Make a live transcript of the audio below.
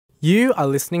You are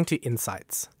listening to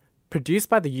Insights, produced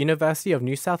by the University of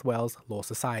New South Wales Law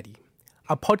Society,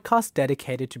 a podcast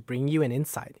dedicated to bring you an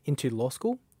insight into law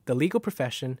school, the legal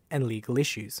profession, and legal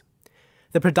issues.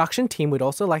 The production team would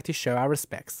also like to show our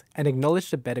respects and acknowledge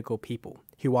the Bedegal people,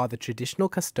 who are the traditional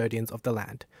custodians of the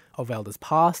land, of elders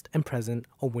past and present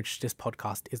on which this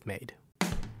podcast is made.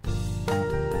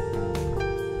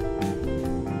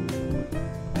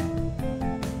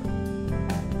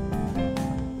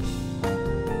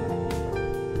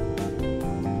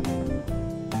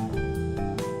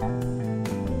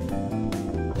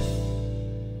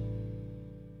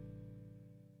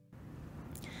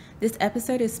 This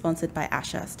episode is sponsored by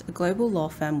Ashurst, a global law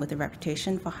firm with a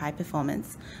reputation for high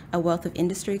performance, a wealth of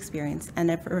industry experience, and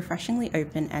a refreshingly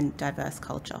open and diverse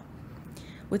culture.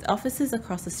 With offices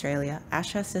across Australia,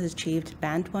 Ashurst has achieved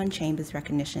Band 1 Chambers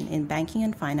recognition in banking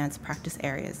and finance practice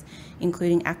areas,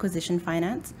 including acquisition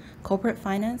finance, corporate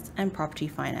finance, and property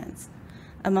finance.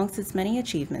 Amongst its many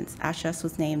achievements, Ashurst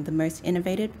was named the Most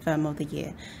Innovative Firm of the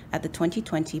Year at the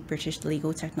 2020 British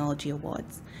Legal Technology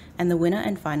Awards, and the winner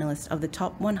and finalist of the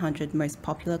Top 100 Most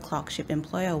Popular Clerkship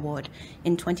Employer Award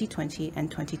in 2020 and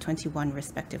 2021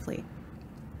 respectively.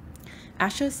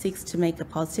 Ashurst seeks to make a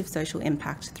positive social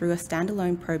impact through a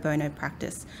standalone pro bono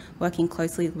practice, working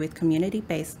closely with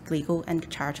community-based legal and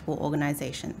charitable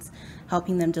organisations,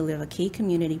 helping them deliver key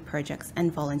community projects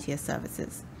and volunteer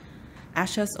services.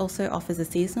 Ashurst also offers a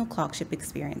seasonal clerkship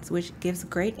experience, which gives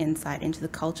great insight into the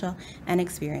culture and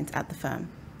experience at the firm.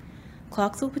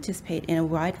 Clerks will participate in a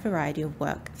wide variety of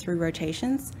work through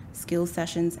rotations, skills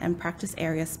sessions, and practice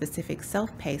area-specific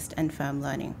self-paced and firm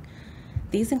learning.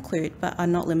 These include, but are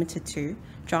not limited to,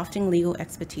 drafting legal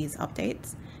expertise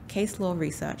updates, case law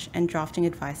research, and drafting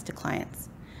advice to clients.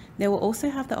 They will also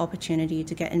have the opportunity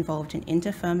to get involved in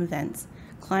inter-firm events,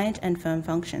 client and firm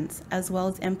functions, as well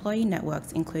as employee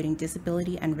networks including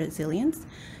disability and resilience,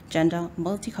 gender,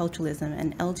 multiculturalism,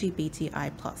 and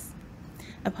LGBTI+.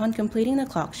 Upon completing the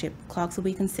clerkship, clerks will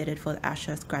be considered for the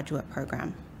Ashurst graduate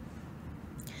program.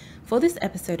 For this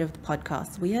episode of the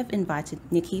podcast, we have invited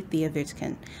Nikki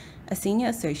Theovutkin, a senior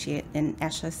associate in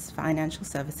Ashurst's Financial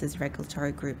Services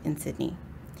Regulatory Group in Sydney.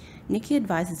 Nikki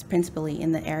advises principally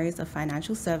in the areas of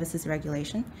financial services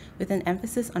regulation, with an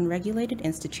emphasis on regulated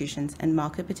institutions and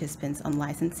market participants on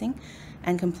licensing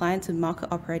and compliance with market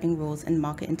operating rules and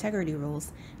market integrity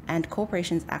rules, and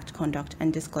Corporations Act conduct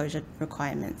and disclosure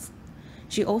requirements.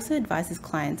 She also advises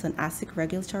clients on ASIC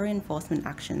regulatory enforcement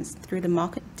actions through the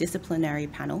Market Disciplinary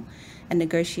Panel and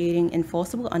negotiating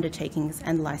enforceable undertakings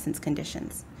and license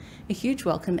conditions. A huge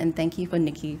welcome and thank you for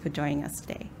Nikki for joining us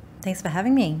today. Thanks for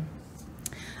having me.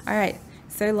 All right,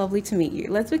 so lovely to meet you.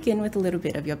 Let's begin with a little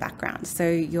bit of your background. So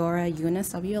you're a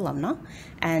UNSW alumna,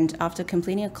 and after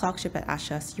completing a clerkship at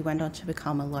Ashurst, you went on to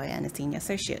become a lawyer and a senior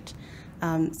associate.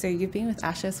 So you've been with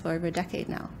Ashurst for over a decade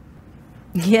now.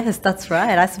 Yes, that's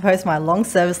right. I suppose my long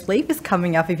service leave is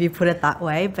coming up if you put it that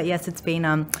way. But yes, it's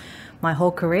been my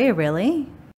whole career, really.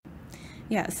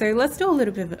 Yeah, so let's do a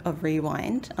little bit of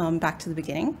rewind back to the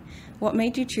beginning. What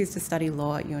made you choose to study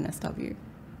law at UNSW?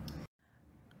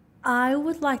 I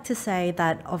would like to say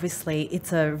that obviously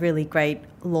it's a really great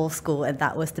law school and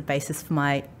that was the basis for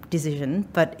my decision,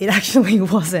 but it actually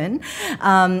wasn't.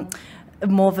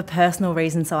 More of a personal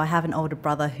reason. So I have an older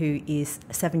brother who is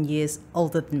 7 years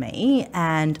older than me,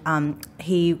 and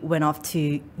he went off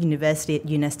to university at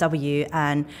UNSW,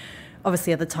 and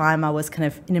obviously at the time I was kind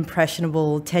of an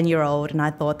impressionable 10-year-old and I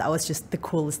thought that was just the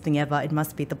coolest thing ever. It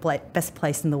must be the best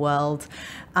place in the world.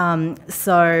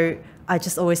 So I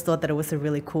just always thought that it was a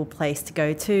really cool place to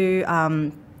go to.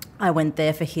 I went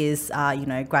there for his,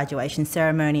 graduation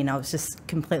ceremony, and I was just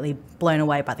completely blown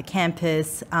away by the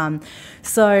campus.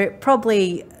 So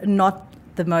probably not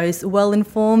the most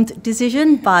well-informed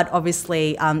decision, but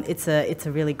obviously it's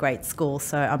a really great school.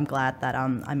 So I'm glad that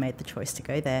I made the choice to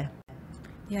go there.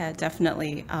 Yeah,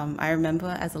 definitely. I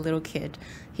remember as a little kid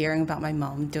hearing about my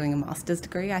mum doing a master's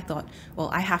degree. I thought, well,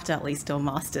 I have to at least do a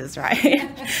master's, right?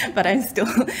 But I'm still,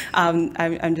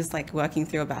 I'm just like working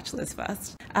through a bachelor's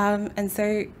first. And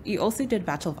so you also did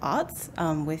Bachelor of Arts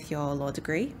with your law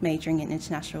degree, majoring in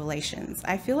international relations.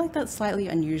 I feel like that's slightly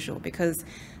unusual because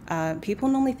people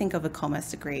normally think of a commerce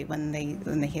degree when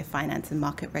they hear finance and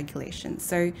market regulation.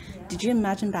 So did you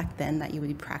imagine back then that you would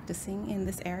be practicing in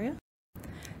this area?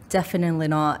 Definitely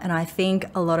not. And I think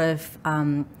a lot of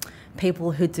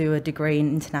people who do a degree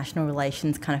in international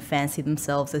relations kind of fancy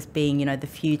themselves as being, the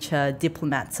future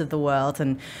diplomats of the world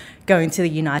and going to the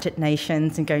United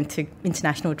Nations and going to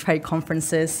international trade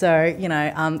conferences. So,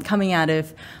 coming out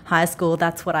of high school,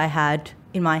 that's what I had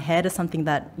in my head as something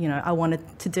that, I wanted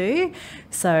to do.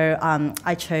 So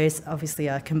I chose obviously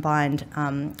a combined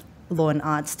law and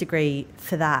arts degree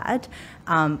for that.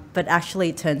 But actually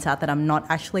it turns out that I'm not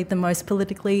actually the most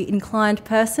politically inclined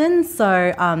person.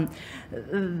 So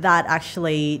that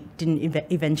actually didn't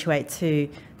eventuate to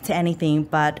anything.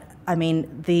 But I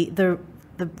mean, the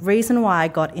reason why I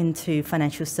got into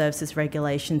financial services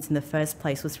regulations in the first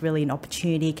place was really an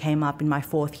opportunity came up in my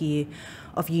 4th year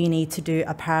of uni to do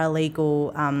a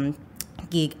paralegal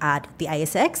gig at the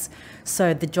ASX.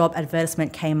 So the job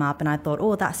advertisement came up and I thought,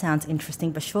 oh, that sounds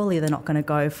interesting, but surely they're not going to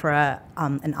go for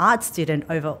an art student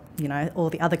over, all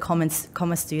the other commerce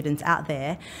students out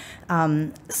there.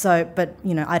 But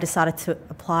I decided to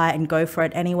apply and go for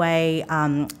it anyway,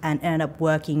 and ended up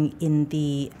working in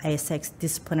the ASX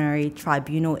disciplinary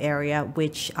tribunal area,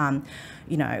 which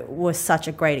was such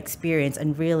a great experience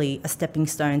and really a stepping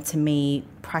stone to me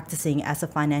practicing as a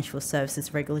financial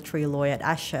services regulatory lawyer at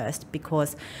Ashurst,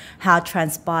 because how it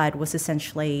transpired was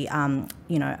essentially,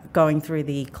 going through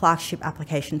the clerkship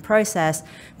application process,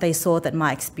 they saw that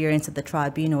my experience at the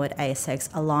tribunal at ASX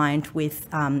aligned with,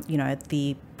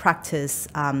 the practice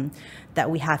that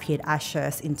we have here at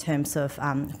Ashurst in terms of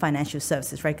financial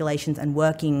services regulations and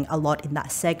working a lot in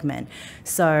that segment.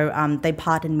 So they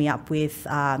partnered me up with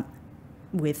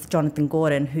Jonathan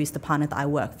Gordon, who's the partner that I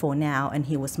work for now, and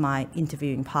he was my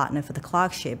interviewing partner for the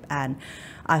clerkship, and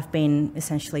I've been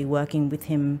essentially working with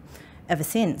him ever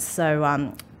since.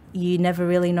 So you never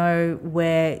really know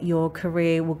where your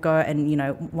career will go,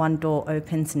 and one door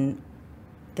opens and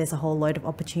there's a whole load of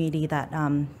opportunity that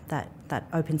that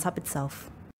opens up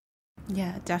itself.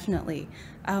 Yeah, definitely.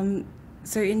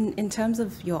 So in terms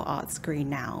of your arts degree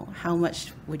now, how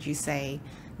much would you say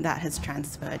that has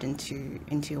transferred into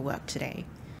your work today?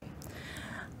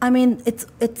 I mean, it's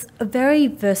a very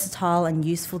versatile and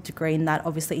useful degree in that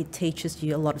obviously it teaches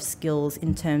you a lot of skills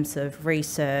in terms of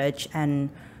research and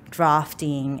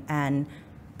drafting and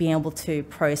being able to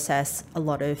process a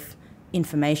lot of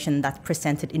information that's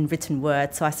presented in written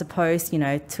words. So I suppose,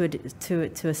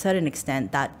 to a certain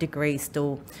extent, that degree is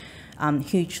still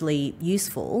hugely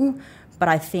useful. But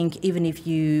I think even if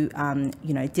you,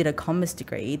 did a commerce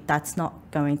degree, that's not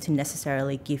going to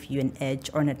necessarily give you an edge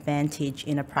or an advantage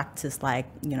in a practice like,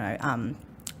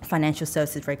 financial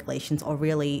services regulations or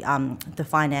really the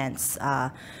finance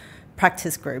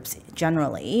practice groups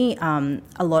generally.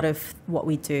 A lot of what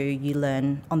we do, you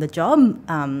learn on the job.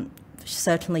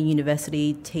 Certainly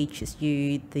university teaches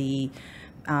you the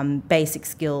basic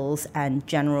skills and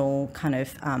general kind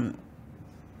of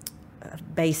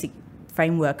basic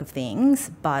framework of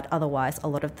things, but otherwise a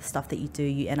lot of the stuff that you do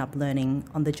you end up learning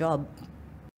on the job.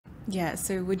 Yeah,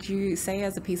 so would you say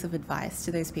as a piece of advice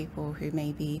to those people who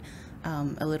may be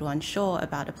a little unsure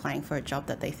about applying for a job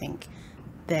that they think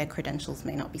their credentials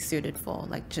may not be suited for,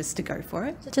 like just to go for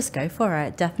it? Just go for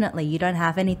it, definitely. You don't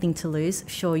have anything to lose.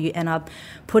 Sure, you end up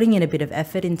putting in a bit of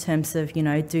effort in terms of,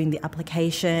 doing the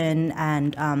application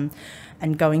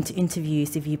and going to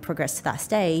interviews if you progress to that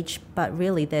stage, but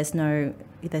really there's no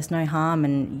harm,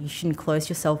 and you shouldn't close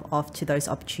yourself off to those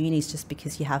opportunities just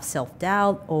because you have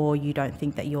self-doubt or you don't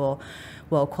think that you're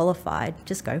well qualified.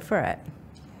 Just go for it.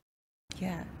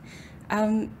 Yeah.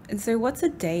 And so what's a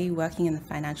day working in the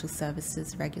financial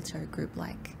services regulatory group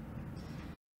like?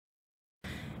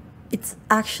 It's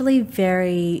actually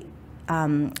very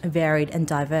varied and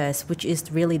diverse, which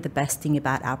is really the best thing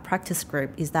about our practice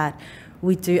group, is that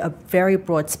we do a very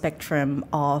broad spectrum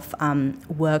of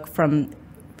work, from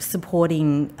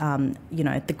supporting,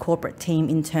 the corporate team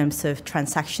in terms of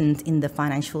transactions in the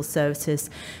financial services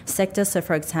sector. So,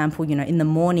 for example, in the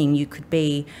morning you could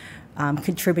be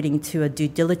contributing to a due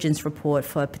diligence report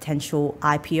for a potential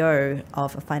IPO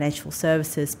of a financial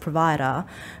services provider.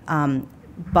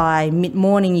 By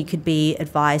mid-morning, you could be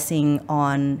advising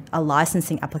on a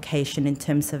licensing application in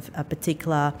terms of a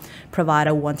particular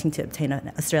provider wanting to obtain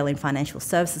an Australian financial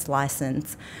services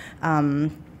license.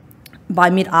 By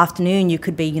mid-afternoon, you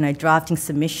could be, drafting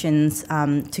submissions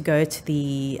to go to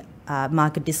the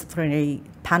market disciplinary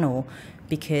panel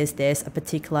because there's a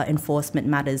particular enforcement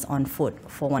matters on foot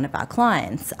for one of our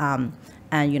clients.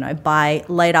 And, by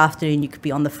late afternoon, you could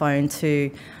be on the phone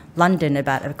to London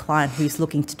about a client who's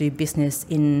looking to do business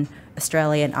in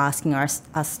Australia and asking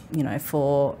us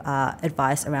for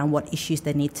advice around what issues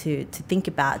they need to think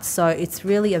about. So it's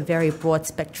really a very broad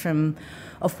spectrum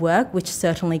of work, which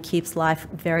certainly keeps life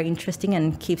very interesting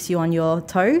and keeps you on your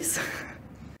toes.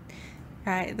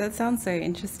 Right, that sounds so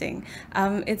interesting.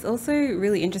 It's also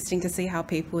really interesting to see how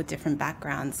people with different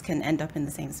backgrounds can end up in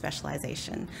the same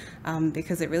specialization,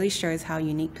 because it really shows how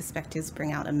unique perspectives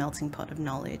bring out a melting pot of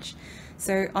knowledge.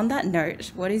 So on that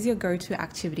note, what is your go-to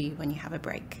activity when you have a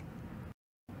break?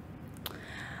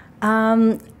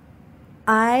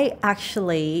 I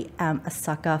actually am a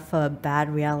sucker for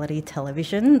bad reality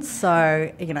television.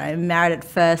 So, Married at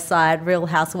First Sight, Real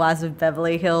Housewives of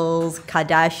Beverly Hills,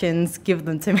 Kardashians, give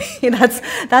them to me.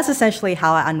 That's essentially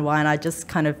how I unwind. I just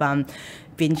kind of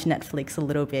binge Netflix a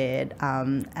little bit,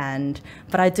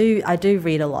 but I do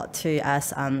read a lot too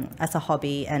as a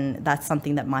hobby, and that's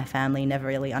something that my family never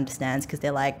really understands, because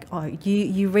they're like, oh,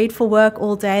 you read for work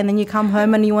all day and then you come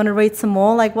home and you want to read some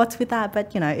more, like what's with that?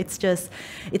 But it's just,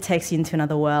 it takes you into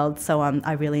another world, so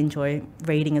I really enjoy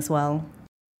reading as well.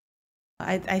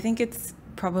 I think it's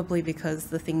probably because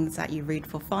the things that you read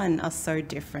for fun are so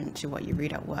different to what you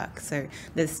read at work, so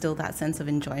there's still that sense of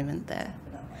enjoyment there.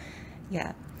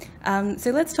 Yeah.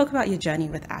 So let's talk about your journey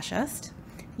with Ashurst.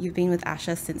 You've been with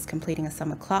Ashurst since completing a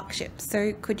summer clerkship.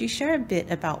 So could you share a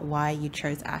bit about why you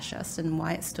chose Ashurst and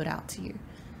why it stood out to you?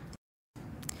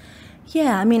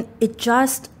 Yeah, I mean, it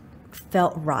just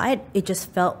felt right. It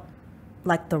just felt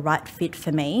like the right fit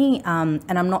for me. And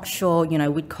I'm not sure,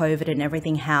 with COVID and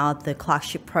everything, how the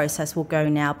clerkship process will go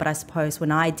now. But I suppose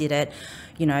when I did it,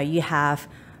 you have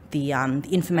the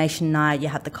information night, you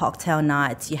have the cocktail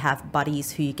nights, you have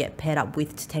buddies who you get paired up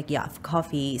with to take you out for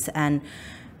coffees. And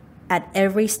at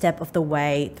every step of the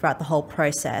way throughout the whole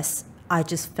process, I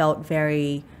just felt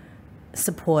very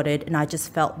supported, and I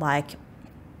just felt like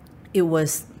it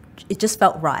just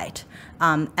felt right.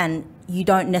 And you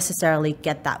don't necessarily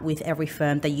get that with every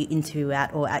firm that you interview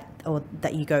at or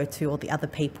that you go to, or the other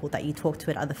people that you talk to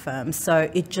at other firms.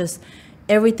 So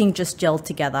everything just gelled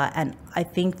together. And I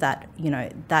think that,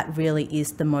 that really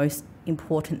is the most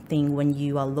important thing when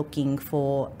you are looking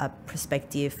for a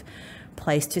prospective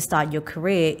place to start your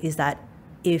career, is that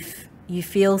if you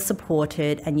feel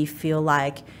supported and you feel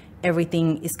like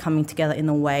everything is coming together in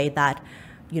a way that,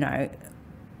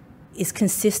 is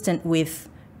consistent with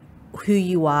who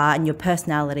you are and your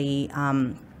personality,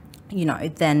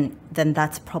 then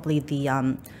that's probably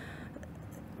the,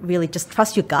 really just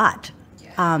trust your gut.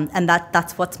 And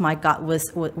that's what my gut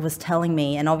was telling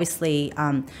me. And obviously,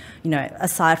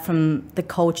 aside from the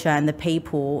culture and the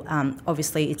people,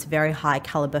 obviously it's a very high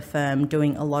caliber firm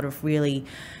doing a lot of really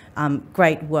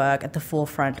great work at the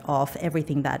forefront of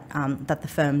everything that the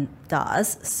firm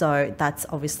does. So that's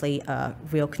obviously a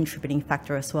real contributing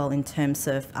factor as well, in terms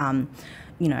of,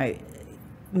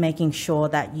 making sure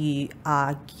that you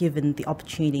are given the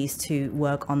opportunities to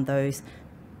work on those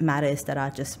matters that are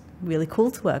just really cool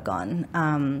to work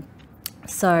on.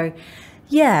 So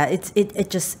yeah, it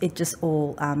just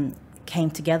all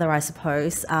came together, I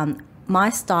suppose. My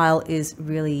style is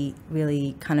really,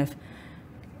 really kind of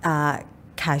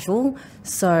casual.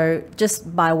 So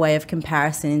just by way of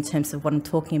comparison, in terms of what I'm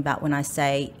talking about when I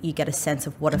say you get a sense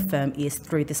of what a firm is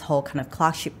through this whole kind of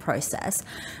clerkship process,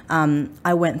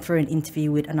 I went through an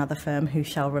interview with another firm who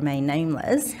shall remain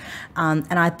nameless,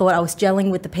 and I thought I was gelling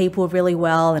with the people really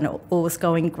well and all was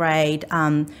going great,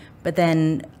 but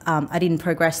then I didn't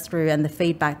progress through, and the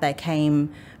feedback that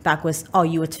came back was, oh,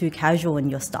 you were too casual in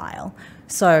your style.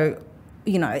 So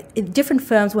different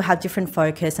firms will have different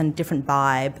focus and different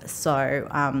vibe.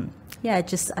 So, it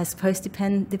just, I suppose,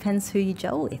 depends who you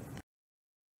gel with.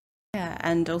 Yeah,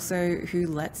 and also who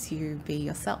lets you be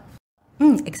yourself.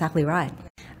 Exactly right.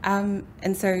 And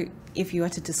so if you were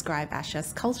to describe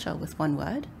Ashurst's culture with one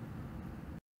word?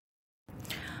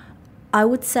 I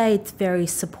would say it's very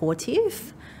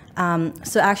supportive.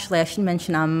 So actually, I should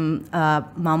mention I'm a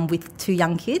mum with 2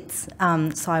 young kids.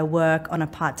 So I work on a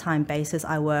part-time basis.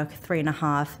 I work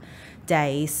 3.5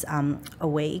 days a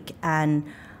week. And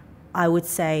I would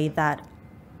say that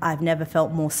I've never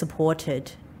felt more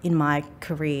supported in my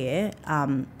career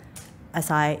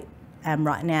as I am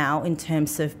right now, in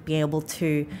terms of being able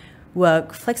to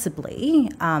work flexibly,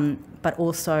 but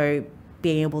also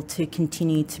being able to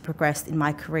continue to progress in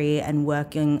my career and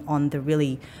working on the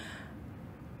really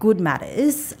good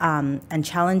matters and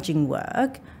challenging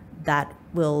work that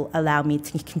will allow me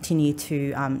to continue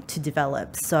to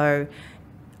develop. So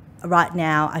right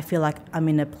now I feel like I'm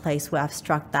in a place where I've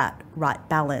struck that right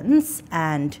balance,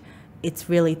 and it's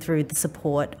really through the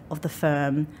support of the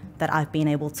firm that I've been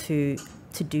able to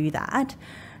do that.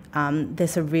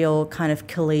 There's a real kind of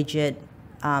collegiate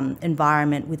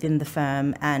environment within the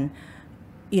firm, and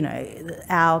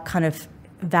our kind of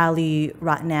value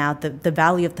right now, the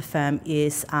value of the firm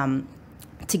is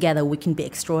together we can be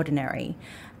extraordinary.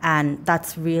 And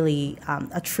that's really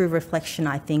a true reflection,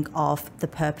 I think, of the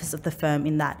purpose of the firm,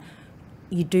 in that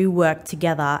you do work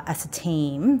together as a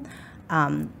team,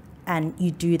 and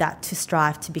you do that to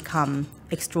strive to become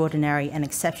extraordinary and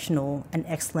exceptional and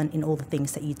excellent in all the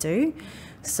things that you do.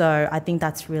 So I think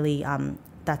that's really a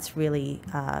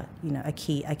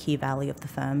key value of the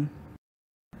firm.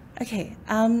 Okay,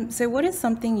 so what is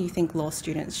something you think law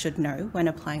students should know when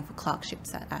applying for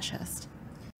clerkships at Ashurst?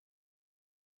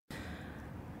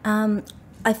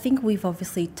 I think we've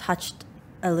obviously touched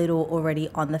a little already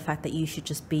on the fact that you should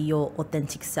just be your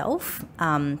authentic self,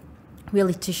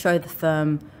 really to show the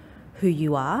firm who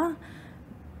you are.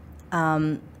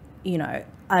 You know,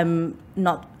 I'm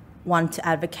not one to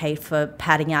advocate for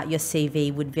padding out your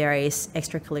CV with various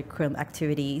extracurricular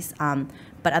activities,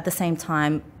 but at the same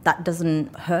time, that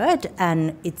doesn't hurt,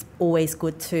 and it's always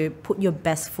good to put your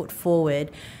best foot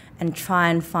forward and try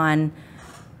and find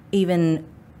even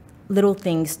little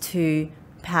things to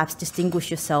perhaps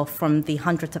distinguish yourself from the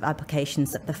hundreds of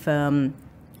applications that the firm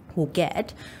will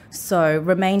get. So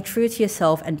remain true to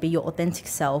yourself and be your authentic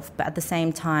self, but at the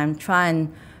same time, try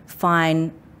and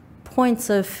find points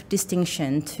of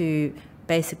distinction to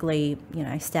basically, you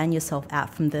know, stand yourself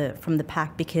out from the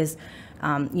pack, because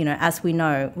you know, as we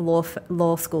know,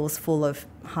 law school's full of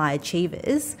high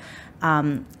achievers.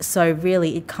 So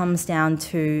really, it comes down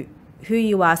to who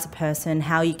you are as a person,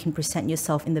 how you can present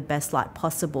yourself in the best light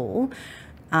possible,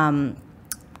 and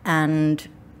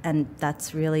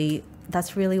that's really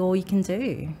all you can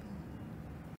do.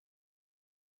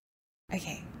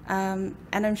 Okay, and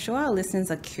I'm sure our listeners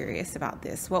are curious about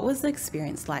this. What was the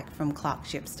experience like from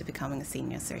clerkships to becoming a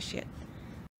senior associate?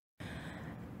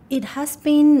 It has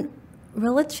been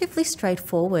relatively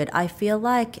straightforward. I feel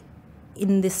like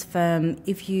in this firm,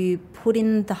 if you put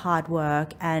in the hard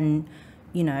work and,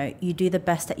 you know, you do the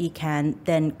best that you can,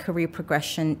 then career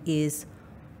progression is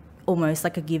almost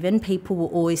like a given. People will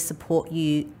always support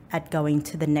you at going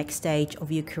to the next stage of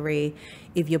your career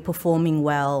if you're performing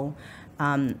well.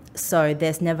 So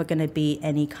there's never going to be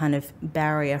any kind of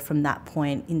barrier from that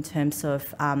point in terms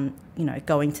of, you know,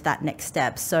 going to that next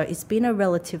step. So it's been a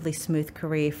relatively smooth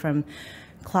career from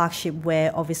clerkship,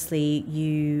 where obviously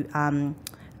you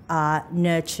are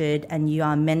nurtured and you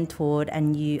are mentored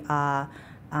and you are,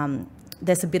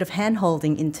 there's a bit of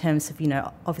hand-holding in terms of, you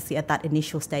know, obviously at that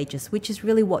initial stages, which is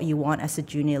really what you want as a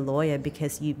junior lawyer,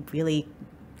 because you really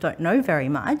don't know very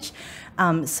much.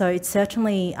 So it's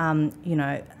certainly, you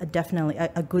know, definitely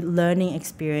a good learning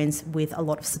experience with a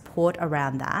lot of support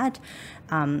around that.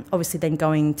 Obviously then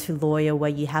going to lawyer,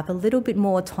 where you have a little bit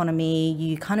more autonomy,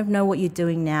 you kind of know what you're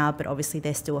doing now, but obviously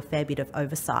there's still a fair bit of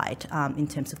oversight in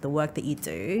terms of the work that you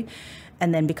do.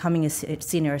 And then becoming a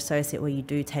senior associate, where you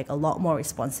do take a lot more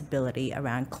responsibility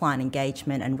around client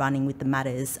engagement and running with the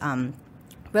matters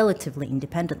relatively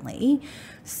independently.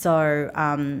 So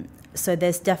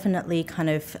there's definitely kind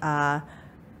of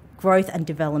growth and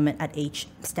development at each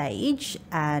stage,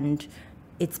 and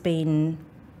it's been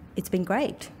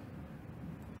great.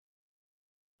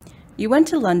 You went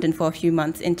to London for a few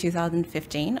months in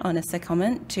 2015 on a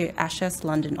secondment to Ashurst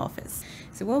London office.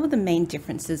 So what were the main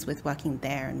differences with working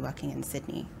there and working in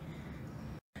Sydney?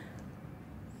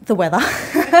 The weather,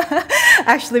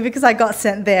 actually, because I got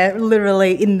sent there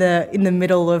literally in the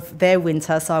middle of their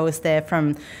winter, so I was there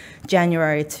from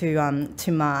January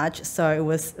to March.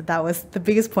 So that was the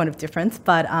biggest point of difference.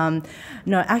 But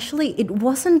no, actually, it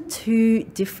wasn't too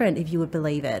different, if you would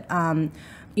believe it.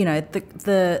 You know,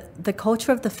 the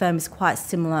culture of the firm is quite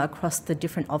similar across the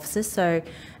different offices. So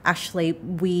actually,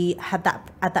 we had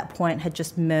at that point had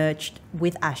just merged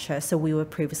with Ashurst. So we were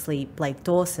previously Blake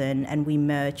Dawson, and we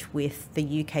merged with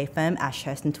the UK firm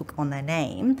Ashurst and took on their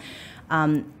name.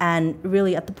 And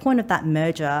really, at the point of that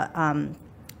merger,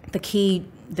 the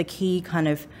key kind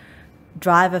of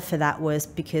driver for that was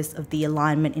because of the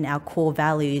alignment in our core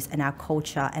values and our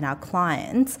culture and our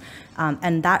clients.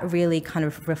 And that really kind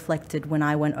of reflected when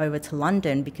I went over to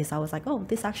London, because I was like, oh,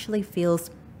 this actually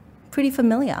feels pretty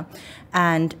familiar.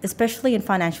 And especially in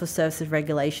financial services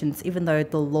regulations, even though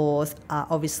the laws are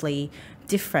obviously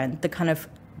different, the kind of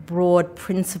broad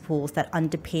principles that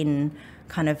underpin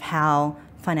kind of how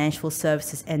financial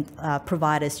services and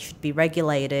providers should be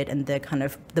regulated, and the kind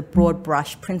of the broad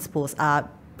brush principles are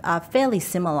fairly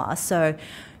similar. So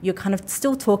you're kind of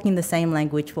still talking the same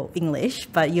language, well, English,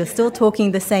 but you're still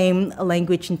talking the same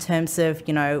language in terms of,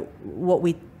 you know, what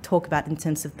we talk about in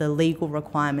terms of the legal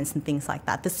requirements and things like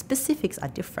that. The specifics are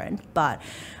different, but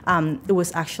it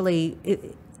was actually,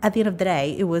 at the end of the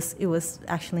day, it was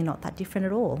actually not that different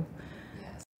at all.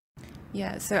 Yes.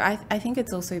 Yeah, so I think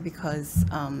it's also because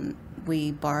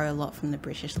we borrow a lot from the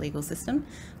British legal system,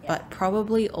 but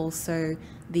probably also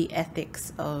the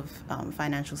ethics of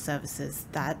financial services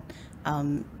that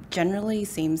generally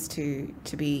seems to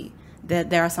be,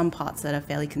 there are some parts that are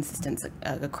fairly consistent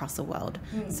across the world.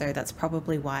 So that's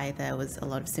probably why there was a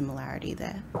lot of similarity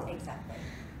there. Exactly.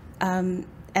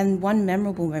 And one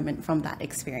memorable moment from that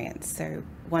experience, so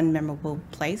one memorable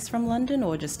place from London,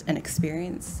 or just an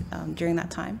experience during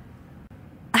that time?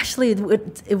 actually,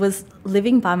 it was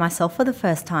living by myself for the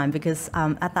first time because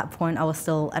at that point I was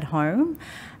still at home.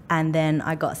 And then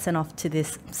I got sent off to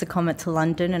this secondment to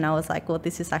London, and I was like, well,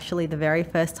 this is actually the very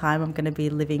first time I'm going to be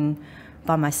living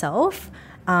by myself.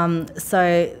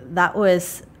 So that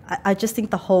was, I just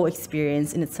think the whole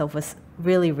experience in itself was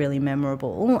really, really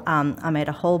memorable. I made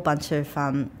a whole bunch of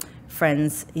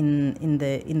friends in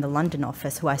the London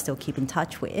office who I still keep in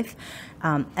touch with.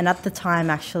 And at the time,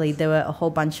 actually, there were a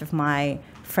whole bunch of my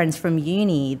friends from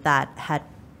uni that had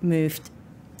moved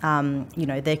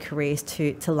their careers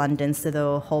to London. So there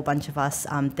were a whole bunch of us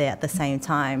there at the same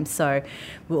time. So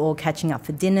we were all catching up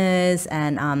for dinners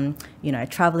and,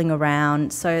 traveling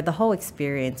around. So the whole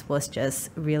experience was just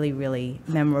really, really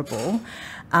memorable.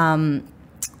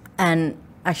 And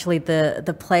actually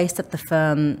the place that the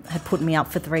firm had put me up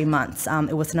for 3 months,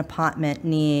 it was an apartment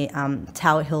near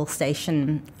Tower Hill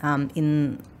Station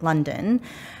in London.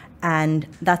 And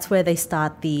that's where they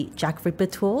start the Jack Ripper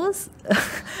tours.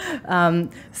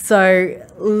 So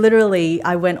literally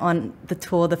I went on the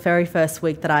tour the very first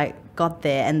week that I got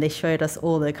there, and they showed us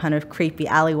all the kind of creepy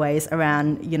alleyways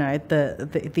around,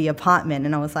 the apartment.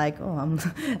 And I was like, oh,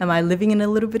 am I living in a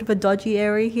little bit of a dodgy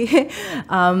area here?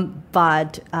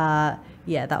 But that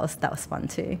was fun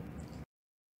too.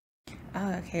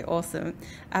 Oh, okay, awesome.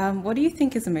 What do you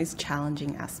think is the most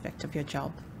challenging aspect of your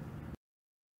job?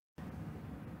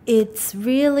 It's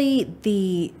really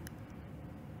the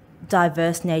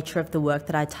diverse nature of the work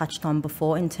that I touched on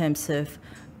before, in terms of,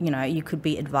 you could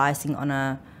be advising on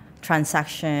a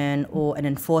transaction or an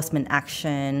enforcement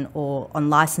action or on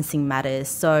licensing matters.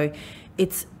 So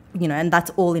it's, and that's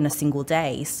all in a single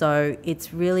day. So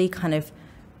it's really kind of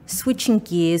switching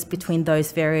gears between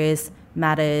those various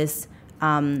matters,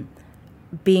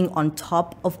 being on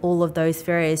top of all of those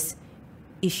various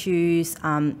issues,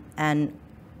 and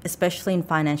especially in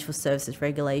financial services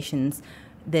regulations,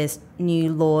 there's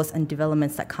new laws and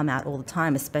developments that come out all the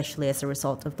time, especially as a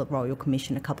result of the Royal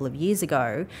Commission a couple of years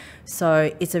ago.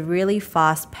 So it's a really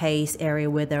fast-paced area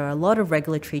where there are a lot of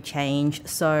regulatory change.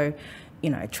 So,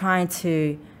 trying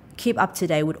to keep up to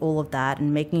date with all of that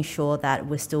and making sure that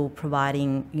we're still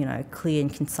providing, clear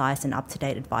and concise and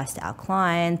up-to-date advice to our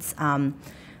clients.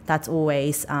 That's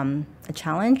always a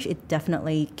challenge. It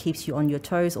definitely keeps you on your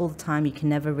toes all the time. You can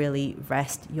never really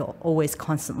rest. You're always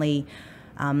constantly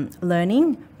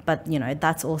learning. But,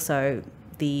 that's also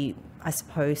the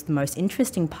most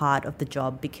interesting part of the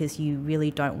job, because you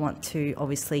really don't want to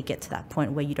obviously get to that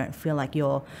point where you don't feel like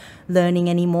you're learning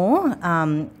anymore.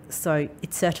 So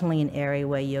it's certainly an area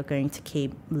where you're going to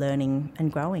keep learning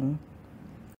and growing.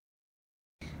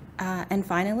 And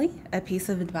finally, a piece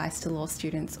of advice to law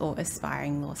students or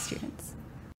aspiring law students.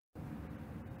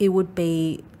 It would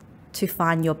be to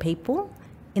find your people,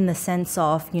 in the sense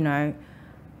of,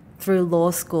 through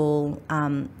law school,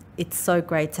 it's so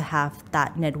great to have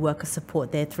that network of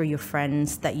support there through your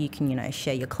friends that you can,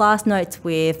 share your class notes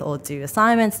with, or do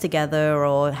assignments together,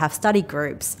 or have study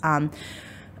groups.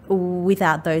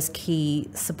 Without those key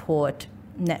support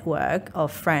network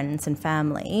of friends and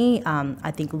family,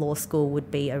 I think law school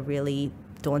would be a really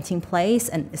daunting place,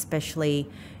 and especially,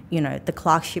 the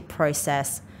clerkship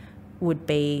process would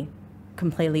be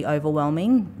completely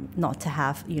overwhelming not to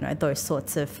have, those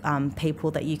sorts of people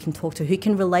that you can talk to who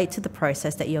can relate to the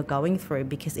process that you're going through,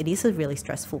 because it is a really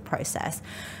stressful process.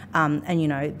 And,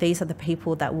 these are the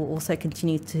people that will also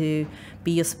continue to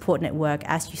be your support network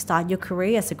as you start your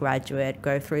career as a graduate,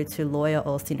 go through to lawyer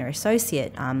or senior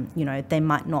associate. They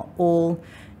might not all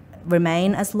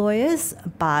remain as lawyers,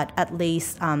 but at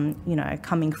least,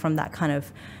 coming from that kind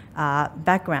of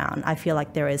background, I feel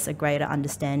like there is a greater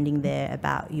understanding there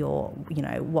about your,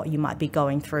 what you might be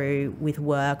going through with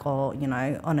work, or,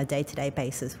 on a day-to-day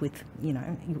basis with,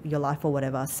 your life or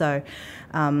whatever. So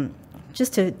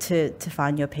just to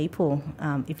find your people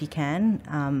if you can,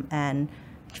 and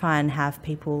try and have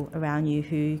people around you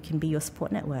who can be your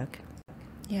support network.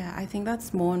 Yeah, I think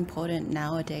that's more important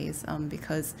nowadays,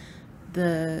 because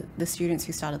the students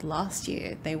who started last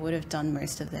year, they would have done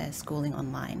most of their schooling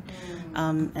online.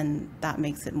 And that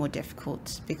makes it more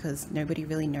difficult, because nobody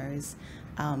really knows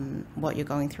what you're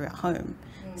going through at home.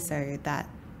 So that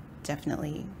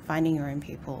definitely, finding your own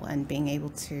people and being able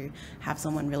to have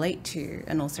someone relate to,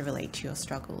 and also relate to your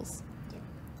struggles.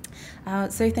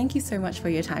 So thank you so much for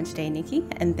your time today, Nikki,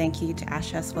 and thank you to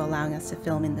Ashurst for allowing us to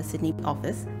film in the Sydney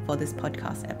office for this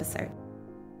podcast episode.